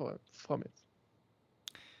refrain from it?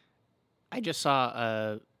 I just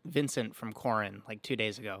saw Vincent from Corin like 2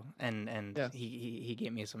 days ago, and yes. he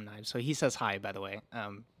gave me some knives. So he says hi, by the way.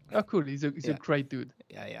 Oh, cool. He's a great dude.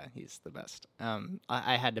 Yeah, he's the best.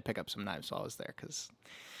 I had to pick up some knives while I was there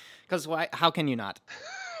because why? How can you not?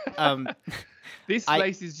 This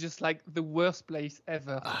place is just like the worst place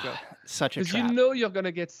ever to go. Such a trap. Because you're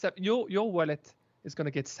gonna get your wallet is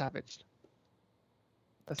gonna get savaged.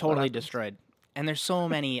 That's totally destroyed. And there's so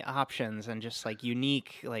many options and just like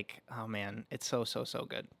unique, like, oh man, it's so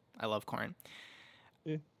good. I love Corin.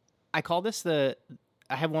 Yeah. I call this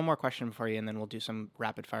I have one more question for you, and then we'll do some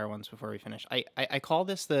rapid fire ones before we finish. I call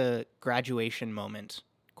this the graduation moment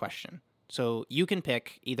question. So you can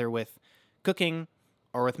pick either with cooking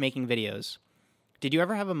or with making videos. Did you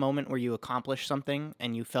ever have a moment where you accomplished something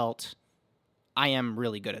and you felt, I am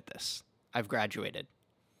really good at this. I've graduated?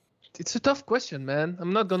 It's a tough question, man.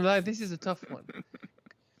 I'm not gonna lie. This is a tough one.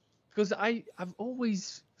 Because I've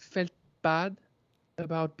always felt bad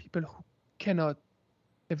about people who cannot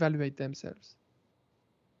evaluate themselves.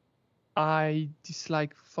 I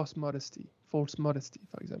dislike false modesty, for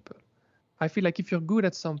example. I feel like if you're good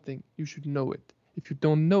at something, you should know it. If you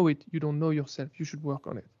don't know it, you don't know yourself. You should work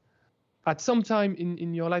on it. At some time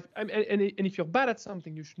in your life, and if you're bad at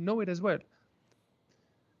something, you should know it as well.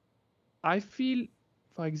 I feel,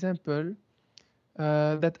 for example,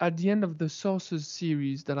 that at the end of the Sources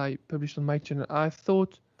series that I published on my channel, I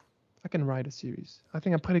thought I can write a series. I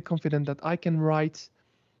think I'm pretty confident that I can write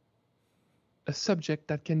a subject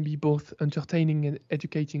that can be both entertaining and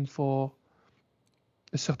educating for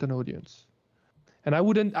a certain audience. And I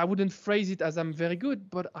wouldn't phrase it as I'm very good,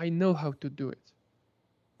 but I know how to do it.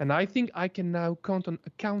 And I think I can now count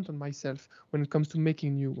on myself when it comes to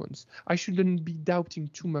making new ones. I shouldn't be doubting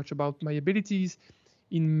too much about my abilities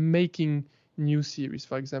in making new series,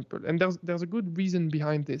 for example. And there's a good reason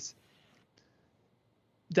behind this.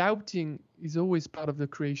 Doubting is always part of the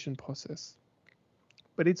creation process.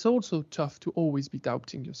 But it's also tough to always be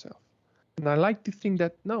doubting yourself. And I like to think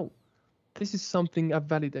that, no, this is something I've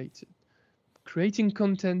validated. Creating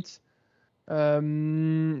content,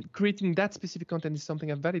 creating that specific content is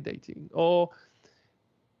something I'm validating. Or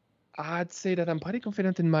I'd say that I'm pretty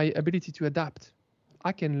confident in my ability to adapt.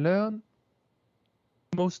 I can learn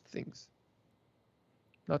most things.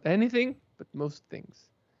 Not anything, but most things.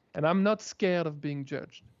 And I'm not scared of being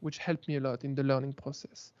judged, which helped me a lot in the learning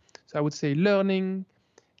process. So I would say learning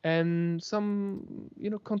and some,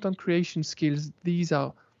 content creation skills. These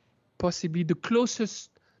are possibly the closest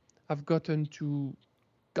I've gotten to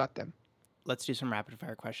got them. Let's do some rapid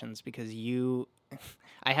fire questions because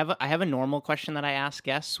I have a normal question that I ask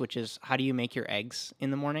guests, which is how do you make your eggs in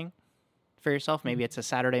the morning for yourself? Maybe it's a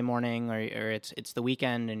Saturday morning or it's the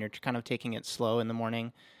weekend and you're kind of taking it slow in the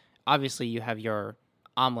morning. Obviously, you have your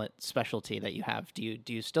omelet specialty that you have. Do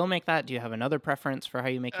you still make that? Do you have another preference for how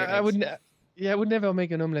you make your eggs? I would never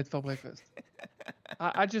make an omelet for breakfast.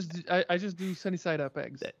 I just do sunny side up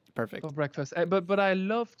eggs. Perfect. For breakfast. But I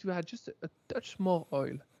love to add just a touch more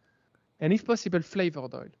oil, and if possible,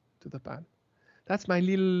 flavored oil to the pan. That's my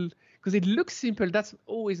little, because it looks simple. That's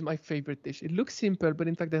always my favorite dish. It looks simple, but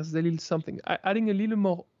in fact, there's a little something. Adding a little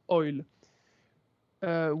more oil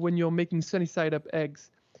when you're making sunny side up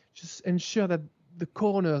eggs, just ensure that the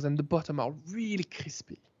corners and the bottom are really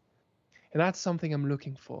crispy. And that's something I'm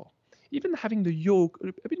looking for. Even having the yolk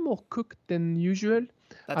a bit more cooked than usual.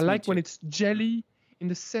 I like when it's jelly in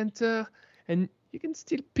the center, and you can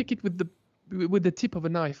still pick it with the tip of a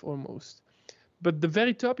knife almost. But the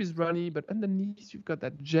very top is runny, but underneath you've got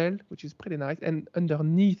that gel, which is pretty nice. And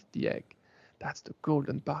underneath the egg, that's the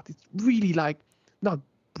golden part. It's really like not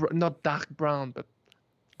dark brown, but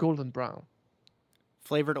golden brown.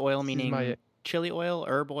 Flavored oil meaning chili oil,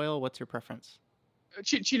 herb oil? What's your preference?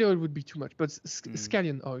 Chili oil would be too much, but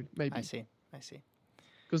scallion oil maybe. I see.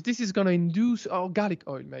 Because this is going to induce, or garlic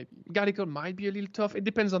oil maybe. Garlic oil might be a little tough. It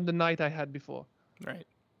depends on the night I had before. Right.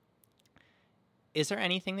 Is there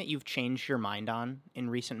anything that you've changed your mind on in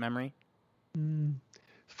recent memory?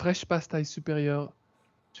 Fresh pasta is superior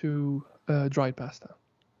to dried pasta.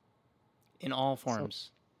 In all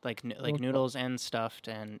forms? So, like noodles and stuffed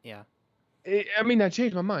and, yeah. I mean, I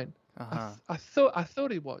changed my mind. Uh-huh. I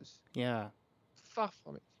thought it was. Yeah. Far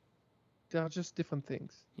from it. They are just different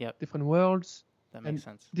things. Yep. Different worlds. That makes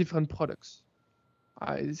sense. Different products.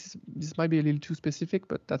 This might be a little too specific,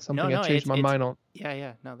 but that's something I changed my mind on.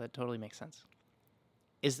 Yeah. No, that totally makes sense.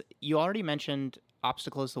 You already mentioned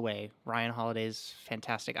Obstacle is the Way. Ryan Holiday's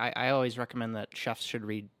fantastic. I always recommend that chefs should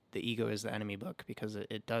read the Ego is the Enemy book because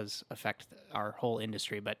it does affect our whole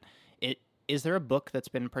industry. But is there a book that's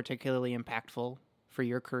been particularly impactful for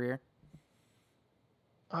your career?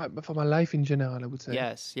 For my life in general, I would say.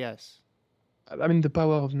 Yes. I mean, The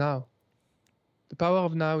Power of Now. The Power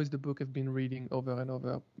of Now is the book I've been reading over and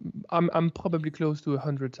over. I'm probably close to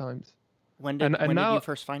 100 times. When did you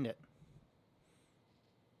first find it?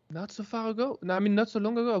 Not so far ago. No, I mean, not so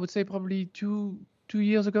long ago. I would say probably two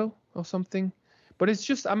years ago or something. But it's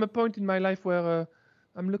just, I'm at a point in my life where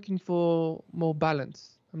I'm looking for more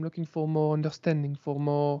balance. I'm looking for more understanding, for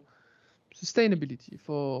more sustainability,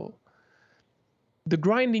 for the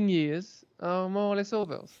grinding years are more or less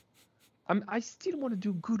over. I still want to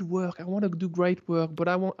do good work. I want to do great work, but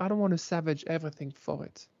I don't want to savage everything for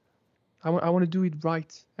it. I want to do it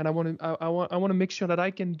right, and I want to make sure that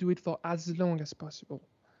I can do it for as long as possible.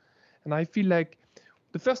 And I feel like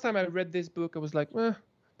the first time I read this book, I was like,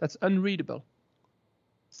 that's unreadable.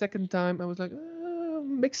 Second time, I was like,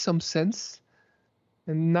 makes some sense.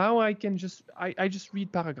 And now I can I just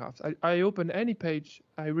read paragraphs. I open any page,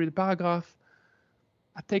 I read a paragraph,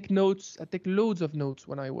 I take notes, I take loads of notes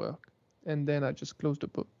when I work, and then I just close the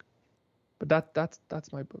book. But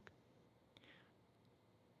that's my book.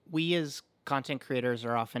 We as content creators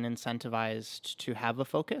are often incentivized to have a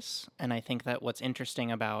focus, and I think that what's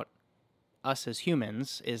interesting about us as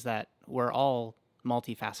humans is that we're all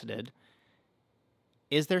multifaceted.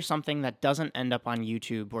 Is there something that doesn't end up on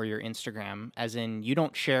YouTube or your Instagram, as in you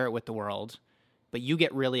don't share it with the world, but you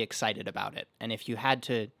get really excited about it? And if you had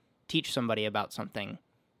to teach somebody about something,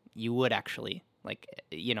 you would actually, like,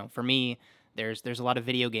 you know, for me, there's a lot of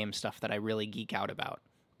video game stuff that I really geek out about,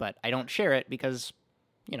 but I don't share it because,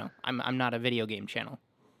 you know, I'm not a video game channel.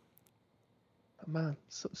 Man,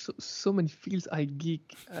 so many fields I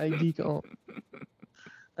geek on.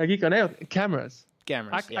 I geek on cameras.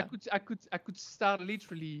 Cameras, yeah. I could start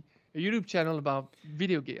literally a YouTube channel about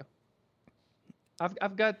video gear. I've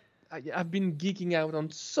been geeking out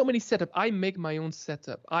on so many setups. I make my own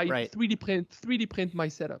setup. I 3D print my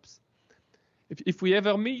setups. If we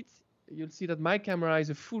ever meet, you'll see that my camera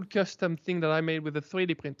is a full custom thing that I made with a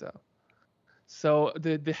 3D printer. So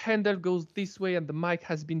the handle goes this way, and the mic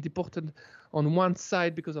has been deported on one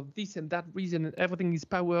side because of this and that reason, and everything is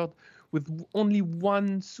powered with only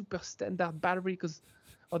one super standard battery, because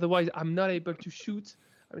otherwise I'm not able to shoot.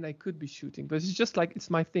 I mean, I could be shooting, but it's just like, it's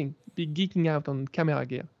my thing, be geeking out on camera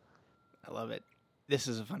gear. I love it. This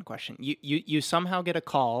is a fun question. You somehow get a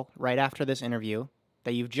call right after this interview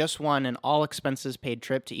that you've just won an all expenses paid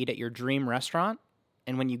trip to eat at your dream restaurant.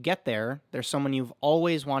 And when you get there, there's someone you've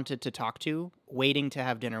always wanted to talk to waiting to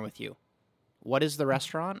have dinner with you. What is the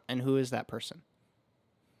restaurant, and who is that person?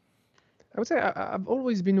 I would say I've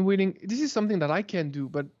always been willing. This is something that I can do,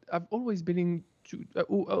 but I've always been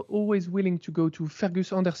always willing to go to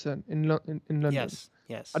Fergus Anderson in London. Yes.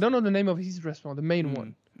 I don't know the name of his restaurant, the main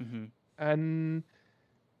one. Mm-hmm. And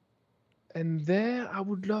there I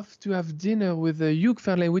would love to have dinner with Hugh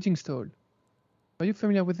Fearnley Whittingstall. Are you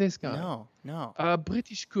familiar with this guy? No. A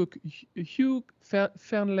British cook, Hugh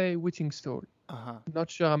Fearnley Whittingstall. Uh-huh. I'm not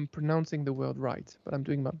sure I'm pronouncing the word right, but I'm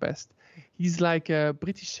doing my best. He's like a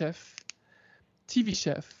British chef, TV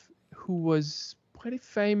chef, who was pretty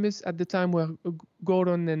famous at the time where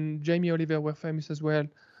Gordon and Jamie Oliver were famous as well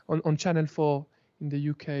on Channel 4 in the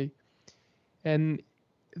UK. And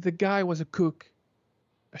the guy was a cook,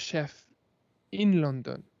 a chef in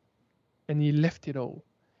London, and he left it all.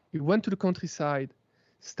 He went to the countryside,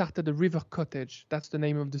 started a River Cottage. That's the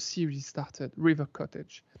name of the series started, River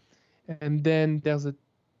Cottage. And then there's a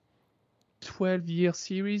 12-year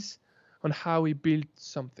series on how he built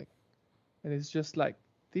something. And it's just like,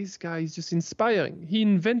 this guy is just inspiring. He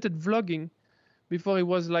invented vlogging before he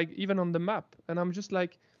was like even on the map. And I'm just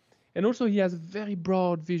like, and also he has a very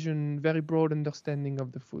broad vision, very broad understanding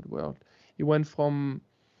of the food world. He went from,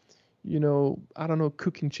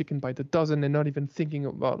 cooking chicken by the dozen and not even thinking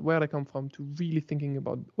about where they come from to really thinking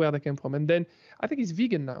about where they came from. And then I think he's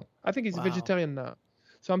vegan now. I think he's vegetarian now.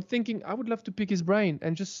 So I'm thinking I would love to pick his brain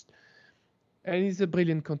and he's a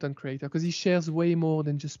brilliant content creator because he shares way more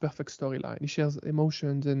than just perfect storyline. He shares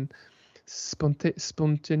emotions and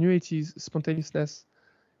spontaneousness.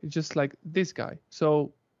 It's just like this guy.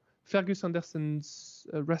 So Fergus Anderson's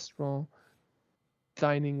restaurant,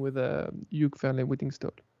 dining with Hugh Fearnley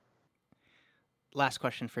Whittingstall. Last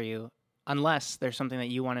question for you. Unless there's something that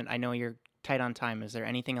you wanted, I know you're tight on time. Is there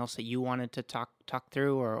anything else that you wanted to talk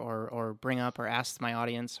through or bring up or ask my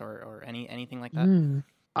audience or anything like that?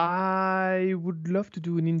 I would love to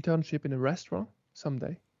do an internship in a restaurant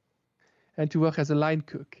someday and to work as a line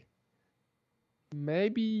cook.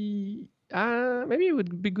 Maybe it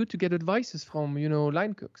would be good to get advices from,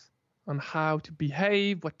 line cooks on how to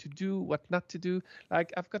behave, what to do, what not to do.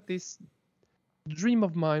 Like, I've got this dream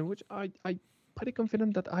of mine, which I pretty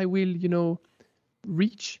confident that I will,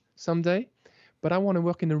 reach someday. But I want to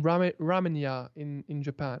work in a ramen-ya in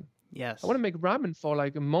Japan. Yes. I want to make ramen for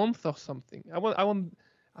like a month or something. I want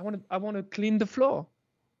to clean the floor.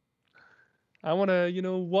 I want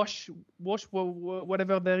to, wash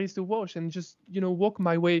whatever there is to wash and just, walk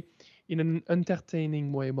my way in an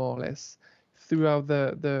entertaining way, more or less, throughout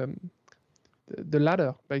the the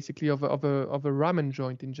ladder basically of a ramen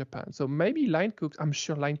joint in Japan. So maybe line cooks, I'm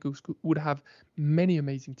sure line cooks would have many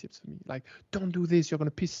amazing tips for me. Like, don't do this, you're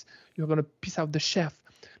gonna piss out the chef.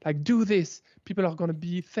 Like, do this, people are gonna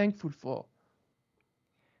be thankful for.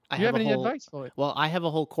 Do you have any advice for it? Well, I have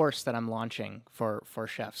a whole course that I'm launching for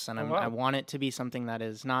chefs, and I want it to be something that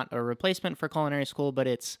is not a replacement for culinary school,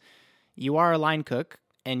 but you are a line cook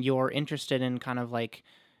and you're interested in kind of like,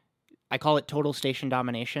 I call it total station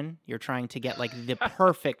domination. You're trying to get like the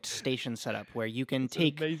perfect station setup where you can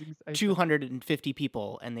take 250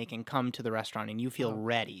 people and they can come to the restaurant and you feel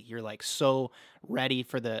ready. You're like so ready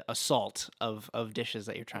for the assault of dishes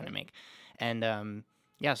that you're trying to make. And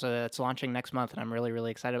yeah, so that's launching next month, and I'm really,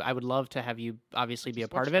 really excited. I would love to have you obviously be a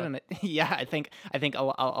part of it. And yeah, I think a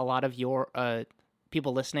lot of your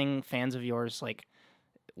people listening, fans of yours, like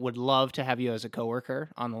would love to have you as a coworker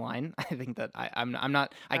on the line. I think that I'm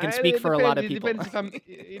not. I can speak for a lot of people.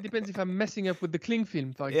 It depends if I'm messing up with the cling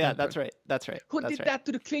film, for example. Yeah, that's right. That's right. Who did that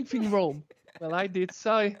to the cling film roll? Well, I did.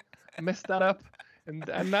 Sorry, I messed that up. And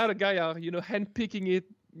now the guy are handpicking it,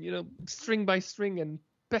 string by string and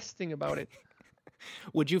pesting about it.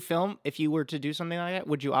 Would you film if you were to do something like that?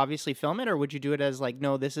 Would you obviously film it, or would you do it as like,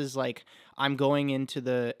 no, this is like I'm going into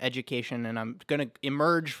the education and I'm going to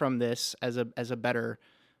emerge from this as a better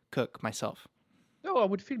cook myself? No, I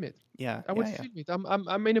would film it. Yeah, I would film it.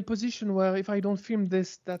 I'm in a position where if I don't film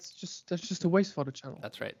this, that's just a waste for the channel.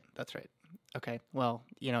 That's right. Okay. Well,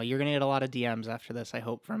 you're gonna get a lot of DMs after this, I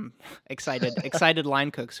hope, from excited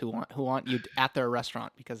line cooks who want you at their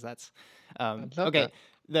restaurant, because that's okay.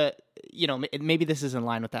 That. Maybe this is in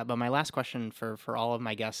line with that, but my last question for all of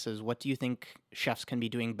my guests is, what do you think chefs can be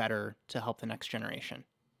doing better to help the next generation?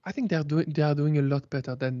 I think they are doing a lot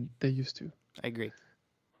better than they used to. I agree.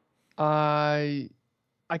 I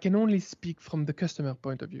can only speak from the customer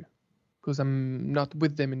point of view because I'm not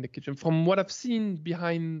with them in the kitchen. From what I've seen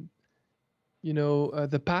behind,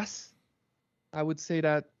 the pass, I would say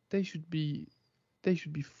that they should be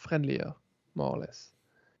friendlier, more or less.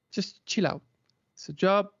 Just chill out. It's a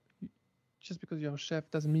job. Just because you're a chef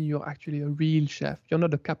doesn't mean you're actually a real chef. You're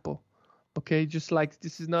not a capo, okay? Just like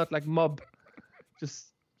this is not like mob,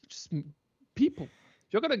 just people.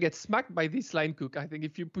 You're gonna get smacked by this line cook, I think,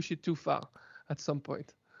 if you push it too far at some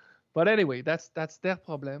point. But anyway, that's their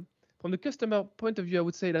problem. From the customer point of view, I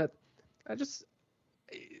would say that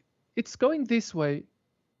it's going this way.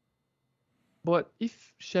 But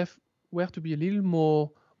if chefs were to be a little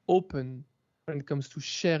more open when it comes to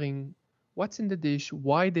sharing what's in the dish,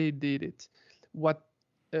 why they did it, what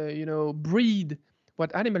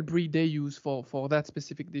what animal breed they use for that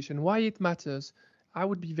specific dish, and why it matters, I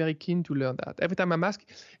would be very keen to learn that. Every time I'm asked,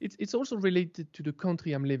 it's also related to the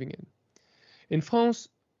country I'm living in. In France,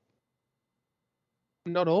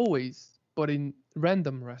 not always, but in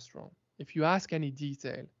random restaurant, if you ask any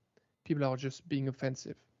detail, people are just being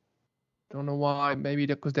offensive. Don't know why. Maybe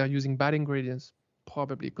because they're using bad ingredients,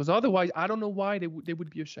 probably. Because otherwise, I don't know why they would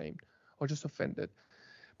be ashamed or just offended.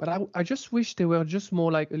 But I just wish they were just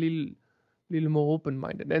more like a little more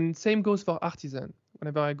open-minded. And same goes for artisan.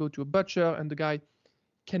 Whenever I go to a butcher and the guy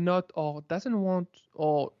cannot or doesn't want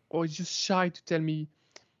or is just shy to tell me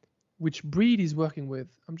which breed he's working with,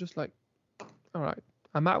 I'm just like, all right,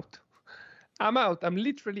 I'm out. I'm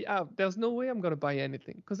literally out. There's no way I'm gonna buy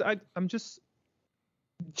anything because I'm just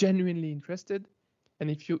genuinely interested. And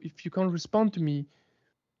if you can't respond to me,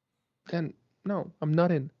 then no, I'm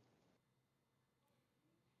not in.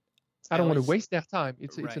 I don't want to waste their time.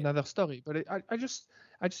 It's another story. But I just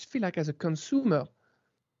feel like as a consumer,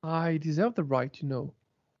 I deserve the right to know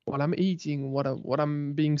what I'm eating, what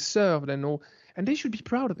I'm being served, and all, and they should be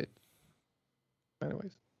proud of it.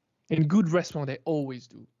 Anyways, in good restaurant, they always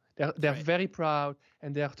do. They're very proud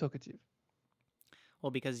and they are talkative.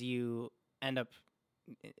 Well, because you end up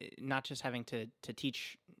not just having to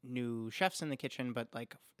teach new chefs in the kitchen, but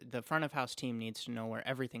like the front of house team needs to know where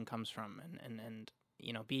everything comes from, and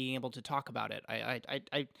being able to talk about it.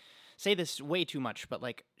 I say this way too much, but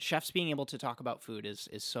like chefs being able to talk about food is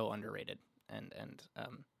so underrated, and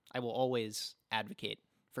I will always advocate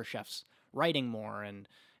for chefs writing more and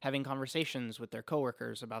having conversations with their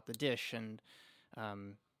coworkers about the dish and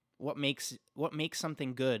what makes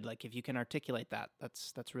something good. Like if you can articulate that,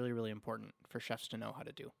 that's really, really important for chefs to know how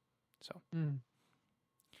to do. So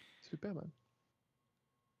super, man.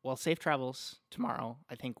 Well, safe travels tomorrow.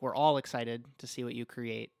 I think we're all excited to see what you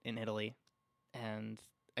create in Italy. And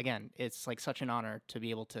again, it's like such an honor to be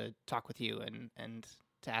able to talk with you and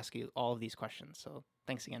to ask you all of these questions. So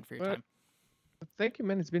thanks again for your time. Thank you,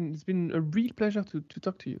 man. It's been a real pleasure to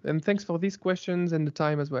talk to you. And thanks for these questions and the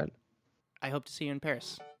time as well. I hope to see you in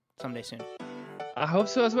Paris someday soon. I hope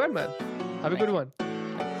so as well, man. Have a good one.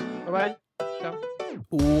 Bye-bye. Ciao.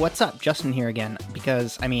 What's up? Justin here again.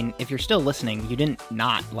 Because, I mean, if you're still listening, you didn't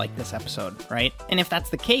not like this episode, right? And if that's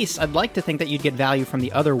the case, I'd like to think that you'd get value from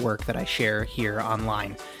the other work that I share here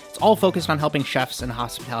online. It's all focused on helping chefs and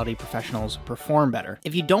hospitality professionals perform better.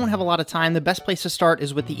 If you don't have a lot of time, the best place to start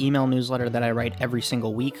is with the email newsletter that I write every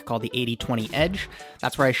single week called the 80/20 Edge.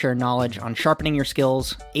 That's where I share knowledge on sharpening your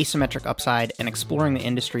skills, asymmetric upside, and exploring the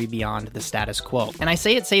industry beyond the status quo. And I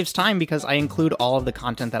say it saves time because I include all of the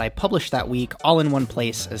content that I publish that week all in one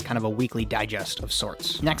place as kind of a weekly digest of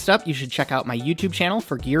sorts. Next up, you should check out my YouTube channel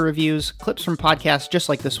for gear reviews, clips from podcasts just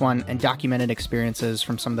like this one, and documented experiences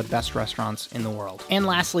from some of the best restaurants in the world. And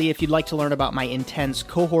lastly, if you'd like to learn about my intense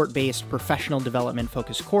cohort-based professional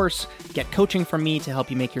development-focused course, get coaching from me to help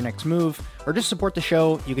you make your next move, or just support the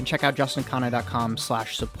show, you can check out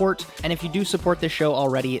justinkhanna.com/support. And if you do support this show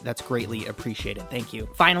already, that's greatly appreciated. Thank you.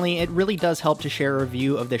 Finally, it really does help to share a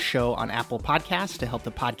review of this show on Apple Podcasts to help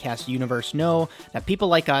the podcast universe know that people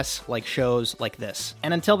like us like shows like this.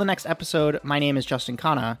 And until the next episode, my name is Justin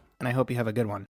Khanna, and I hope you have a good one.